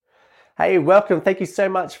Hey, welcome. Thank you so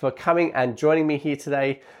much for coming and joining me here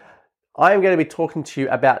today. I am going to be talking to you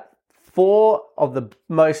about 4 of the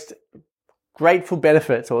most grateful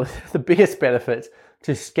benefits, or the biggest benefits,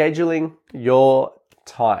 to scheduling your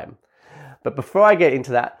time. But before I get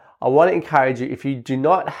into that, I want to encourage you, if you do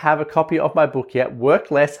not have a copy of my book yet,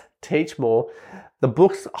 Work Less, Teach More, the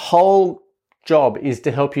book's whole job is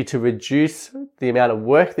to help you to reduce the amount of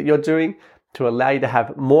work that you're doing, to allow you to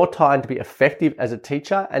have more time to be effective as a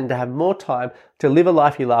teacher and to have more time to live a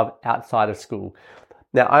life you love outside of school.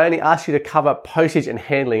 Now, I only ask you to cover postage and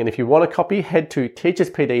handling, and if you want a copy, head to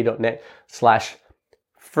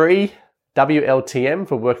teacherspd.net/free WLTM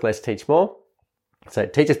for Work Less, Teach More. So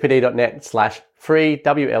teacherspd.net/free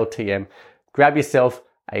WLTM. Grab yourself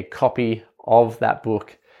a copy of that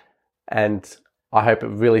book, and I hope it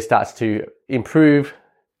really starts to improve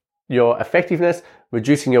your effectiveness,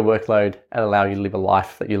 reducing your workload, and allowing you to live a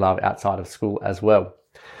life that you love outside of school as well.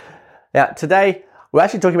 Now, today, we're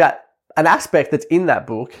actually talking about an aspect that's in that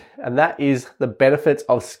book, and that is the benefits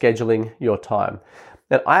of scheduling your time.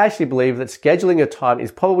 And I actually believe that scheduling your time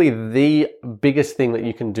is probably the biggest thing that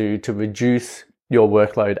you can do to reduce your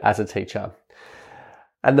workload as a teacher.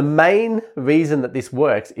 And the main reason that this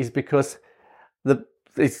works is because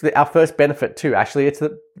it's our first benefit too. Actually, it's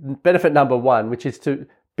the benefit number 1, which is to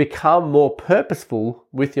become more purposeful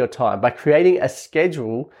with your time by creating a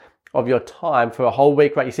schedule of your time for a whole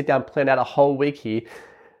week, right? You sit down, plan out a whole week here.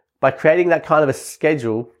 By creating that kind of a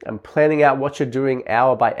schedule and planning out what you're doing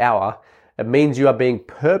hour by hour, it means you are being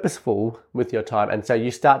purposeful with your time. And so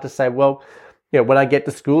you start to say, well, when I get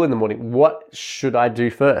to school in the morning, what should I do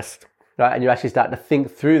first? Right? And you actually start to think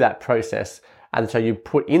through that process. And so you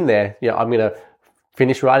put in there, I'm going to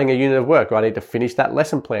finish writing a unit of work, or I need to finish that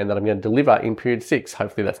lesson plan that I'm going to deliver in period 6.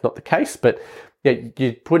 Hopefully that's not the case, but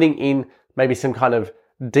you're putting in maybe some kind of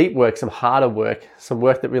deep work, some harder work, some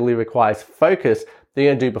work that really requires focus that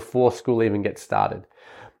you're going to do before school even gets started.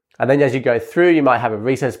 And then as you go through, you might have a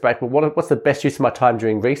recess break. Well, what's the best use of my time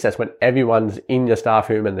during recess when everyone's in your staff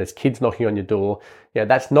room and there's kids knocking on your door?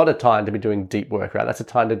 That's not a time to be doing deep work, right? That's a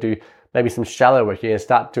time to do maybe some shallow work. You're going to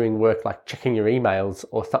start doing work like checking your emails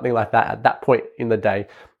or something like that at that point in the day,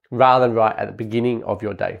 rather than right at the beginning of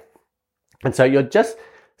your day. And so you're just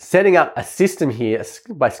setting up a system here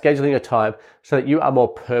by scheduling your time so that you are more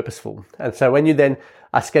purposeful. And so when you then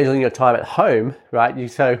are scheduling your time at home, right, you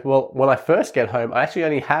say, well, when I first get home, I actually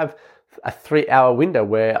only have a 3-hour window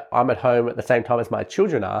where I'm at home at the same time as my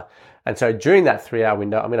children are. And so during that 3-hour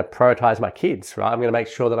window, I'm going to prioritize my kids, right? I'm going to make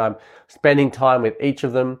sure that I'm spending time with each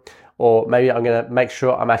of them, or maybe I'm going to make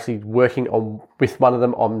sure I'm actually working with one of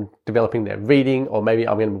them on developing their reading, or maybe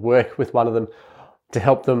I'm going to work with one of them to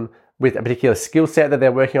help them with a particular skill set that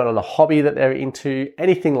they're working on a hobby that they're into,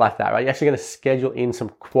 anything like that, right? You're actually going to schedule in some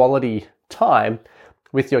quality time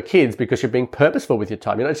with your kids because you're being purposeful with your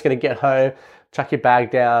time. You're not just going to get home, chuck your bag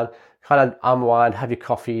down, kind of unwind, have your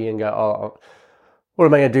coffee and go, oh, what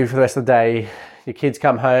am I going to do for the rest of the day? Your kids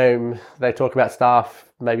come home, they talk about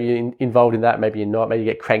stuff, maybe you're involved in that, maybe you're not, maybe you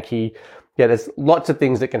get cranky. There's lots of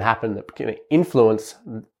things that can happen that can influence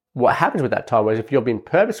what happens with that time. Whereas if you're being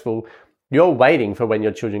purposeful, you're waiting for when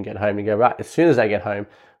your children get home and go, right, as soon as they get home,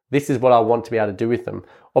 this is what I want to be able to do with them.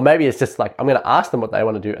 Or maybe it's just like, I'm going to ask them what they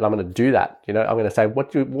want to do and I'm going to do that. I'm going to say,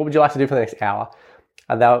 what would you like to do for the next hour?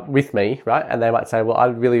 And they're with me, right? And they might say, well, I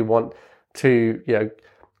really want to,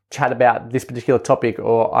 chat about this particular topic,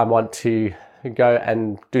 or I want to go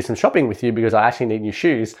and do some shopping with you because I actually need new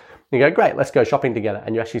shoes. You go, great, let's go shopping together.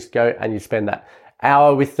 And you actually go and you spend that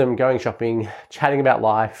hour with them going shopping, chatting about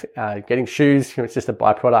life, getting shoes. It's just a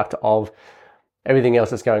byproduct of everything else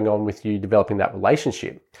that's going on with you developing that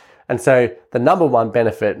relationship. And so the number 1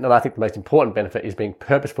 benefit, and I think the most important benefit, is being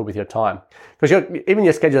purposeful with your time. Because even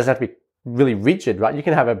your schedule doesn't have to be really rigid, right? You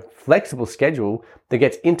can have a flexible schedule that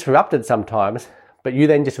gets interrupted sometimes, but you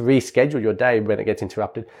then just reschedule your day when it gets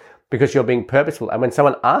interrupted because you're being purposeful. And when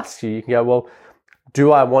someone asks you, you can go, well,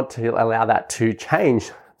 do I want to allow that to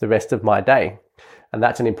change the rest of my day? And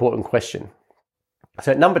that's an important question.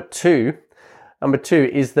 So number two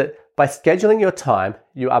is that by scheduling your time,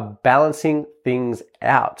 you are balancing things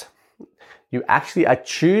out. You actually are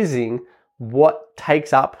choosing what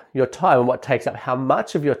takes up your time and what takes up how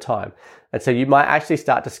much of your time. And so you might actually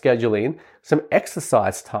start to schedule in some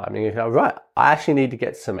exercise time. And you go, right, I actually need to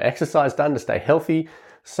get some exercise done to stay healthy.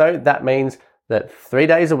 So that means that 3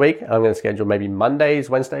 days a week, I'm going to schedule maybe Mondays,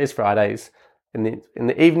 Wednesdays, Fridays. In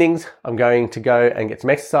the evenings, I'm going to go and get some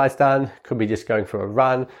exercise done. Could be just going for a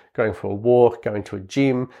run, going for a walk, going to a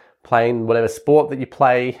gym, playing whatever sport that you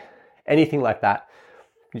play, anything like that.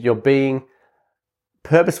 You're being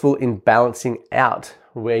purposeful in balancing out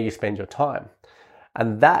where you spend your time.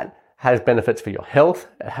 And that has benefits for your health.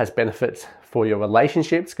 It has benefits for your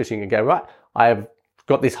relationships because you can go, right, I have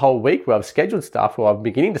got this whole week where I've scheduled stuff or I'm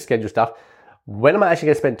beginning to schedule stuff. When am I actually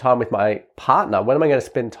going to spend time with my partner? When am I going to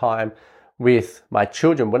spend time with my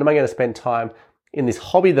children? When am I going to spend time in this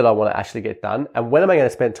hobby that I want to actually get done? And when am I going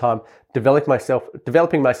to spend time developing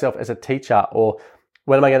myself as a teacher? Or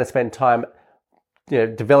when am I going to spend time,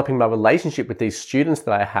 developing my relationship with these students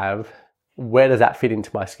that I have? Where does that fit into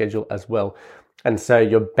my schedule as well? And so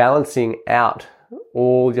you're balancing out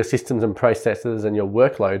all your systems and processes and your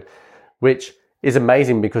workload, which is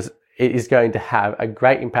amazing because it is going to have a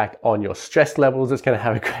great impact on your stress levels. It's going to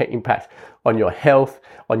have a great impact on your health,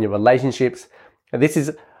 on your relationships. And this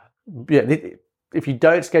is, if you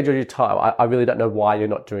don't schedule your time, I really don't know why you're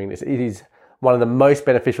not doing this. It is one of the most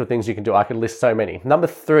beneficial things you can do. I could list so many. Number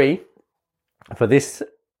 3, for this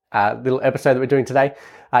little episode that we're doing today,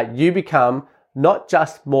 you become not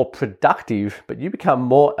just more productive, but you become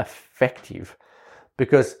more effective.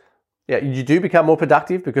 Because you do become more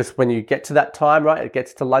productive because when you get to that time, right, it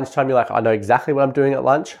gets to lunchtime, you're like, I know exactly what I'm doing at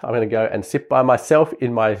lunch. I'm going to go and sit by myself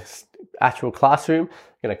in my actual classroom.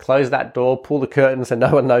 I'm going to close that door, pull the curtains so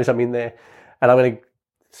no one knows I'm in there. And I'm going to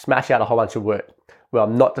smash out a whole bunch of work where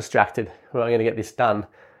I'm not distracted, where I'm going to get this done.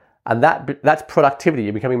 And that's productivity.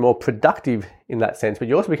 You're becoming more productive in that sense, but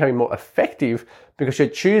you're also becoming more effective because you're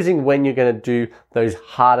choosing when you're going to do those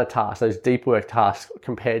harder tasks, those deep work tasks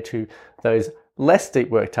compared to those less deep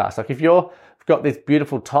work tasks. Like if you've got this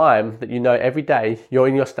beautiful time that every day you're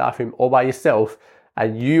in your staff room all by yourself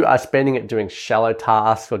and you are spending it doing shallow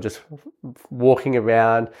tasks or just walking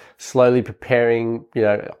around, slowly preparing,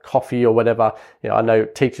 coffee or whatever. I know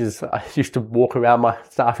teachers used to walk around my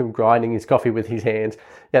staff room grinding his coffee with his hands.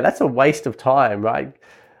 That's a waste of time, right?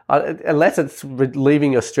 Unless it's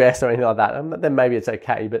relieving your stress or anything like that, then maybe it's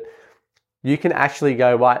okay. But you can actually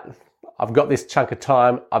go, right, I've got this chunk of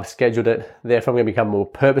time, I've scheduled it, therefore I'm going to become more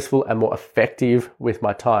purposeful and more effective with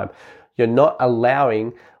my time. You're not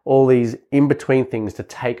allowing all these in-between things to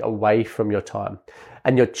take away from your time.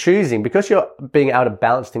 And you're choosing, because you're being able to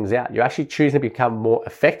balance things out, you're actually choosing to become more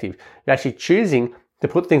effective. You're actually choosing to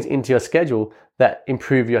put things into your schedule that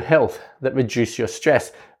improve your health, that reduce your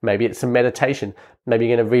stress. Maybe it's some meditation. Maybe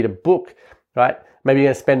you're going to read a book, right? Maybe you're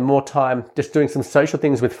going to spend more time just doing some social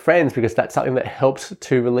things with friends because that's something that helps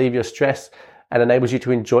to relieve your stress and enables you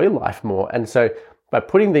to enjoy life more. And so by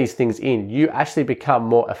putting these things in, you actually become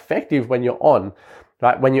more effective when you're on,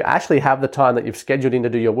 right? When you actually have the time that you've scheduled in to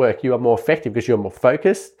do your work, you are more effective because you're more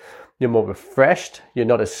focused, you're more refreshed, you're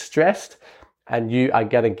not as stressed, and you are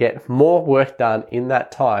going to get more work done in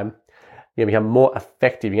that time. You're going to become more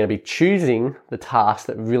effective. You're going to be choosing the tasks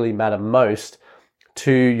that really matter most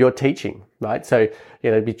to your teaching, right? So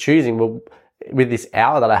you're going to be choosing, well, with this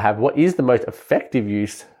hour that I have, what is the most effective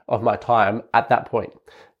use of my time at that point?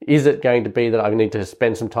 Is it going to be that I need to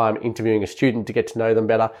spend some time interviewing a student to get to know them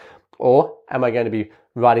better? Or am I going to be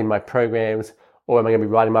writing my programs, or am I going to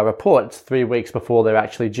be writing my reports 3 weeks before they're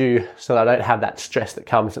actually due so that I don't have that stress that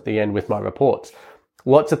comes at the end with my reports?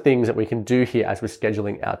 Lots of things that we can do here as we're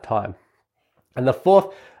scheduling our time. And the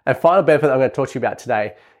fourth and final benefit that I'm going to talk to you about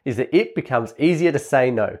today is that it becomes easier to say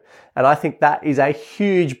no. And I think that is a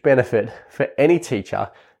huge benefit for any teacher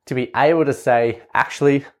to be able to say,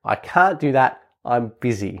 actually, I can't do that, I'm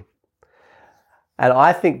busy. And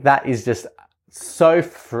I think that is just so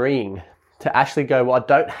freeing to actually go, well, I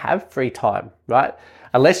don't have free time, right?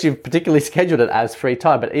 Unless you've particularly scheduled it as free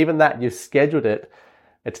time. But even that, you've scheduled it,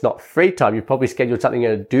 it's not free time. You've probably scheduled something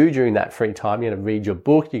you're going to do during that free time. You're going to read your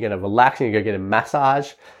book, you're going to relax, you're going to get a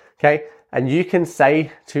massage, okay? And you can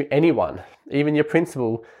say to anyone, even your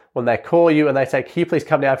principal, when they call you and they say, can you please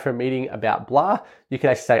come down for a meeting about blah? You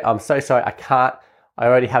can actually say, I'm so sorry, I can't. I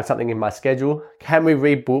already have something in my schedule. Can we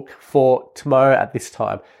rebook for tomorrow at this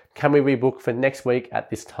time? Can we rebook for next week at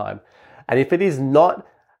this time? And if it is not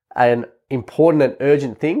an important and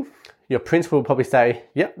urgent thing, your principal will probably say,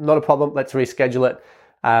 yep, not a problem. Let's reschedule it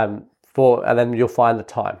and then you'll find the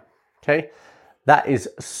time. Okay. That is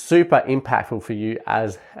super impactful for you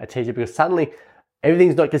as a teacher because suddenly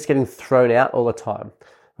everything's not just getting thrown out all the time,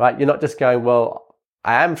 right? You're not just going, well,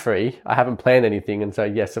 I am free. I haven't planned anything. And so,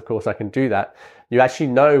 yes, of course I can do that. You actually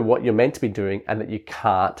know what you're meant to be doing and that you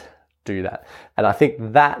can't do that. And I think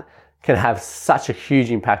that can have such a huge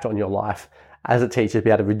impact on your life as a teacher to be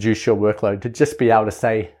able to reduce your workload, to just be able to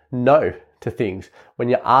say no to things. When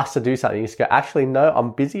you're asked to do something, you just go, actually, no,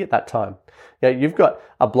 I'm busy at that time. You've got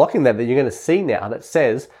a block in there that you're going to see now that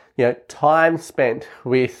says, time spent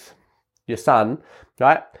with your son,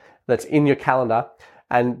 right? That's in your calendar.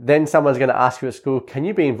 And then someone's going to ask you at school, can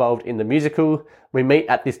you be involved in the musical? We meet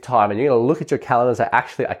at this time, and you're going to look at your calendar and say,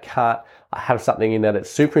 actually, I can't. I have something in there that's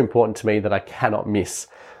super important to me that I cannot miss.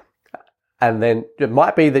 And then it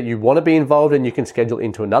might be that you want to be involved and you can schedule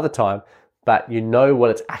into another time, but you know what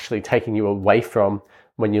it's actually taking you away from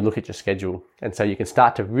when you look at your schedule. And so you can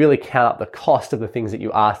start to really count up the cost of the things that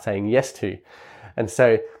you are saying yes to. And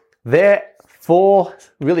so there are 4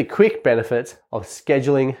 really quick benefits of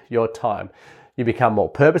scheduling your time. You become more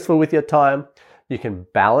purposeful with your time. You can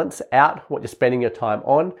balance out what you're spending your time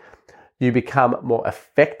on. You become more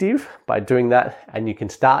effective by doing that, and you can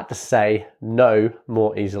start to say no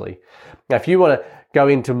more easily. Now, if you want to go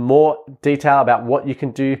into more detail about what you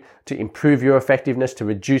can do to improve your effectiveness, to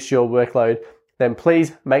reduce your workload, then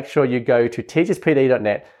please make sure you go to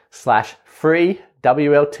teacherspd.net/free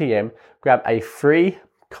WLTM, grab a free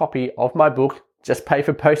copy of my book, just pay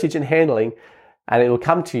for postage and handling, and it will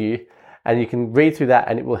come to you, and you can read through that,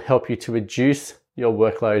 and it will help you to reduce your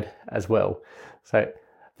workload as well. So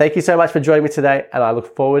thank you so much for joining me today, and I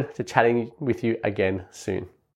look forward to chatting with you again soon.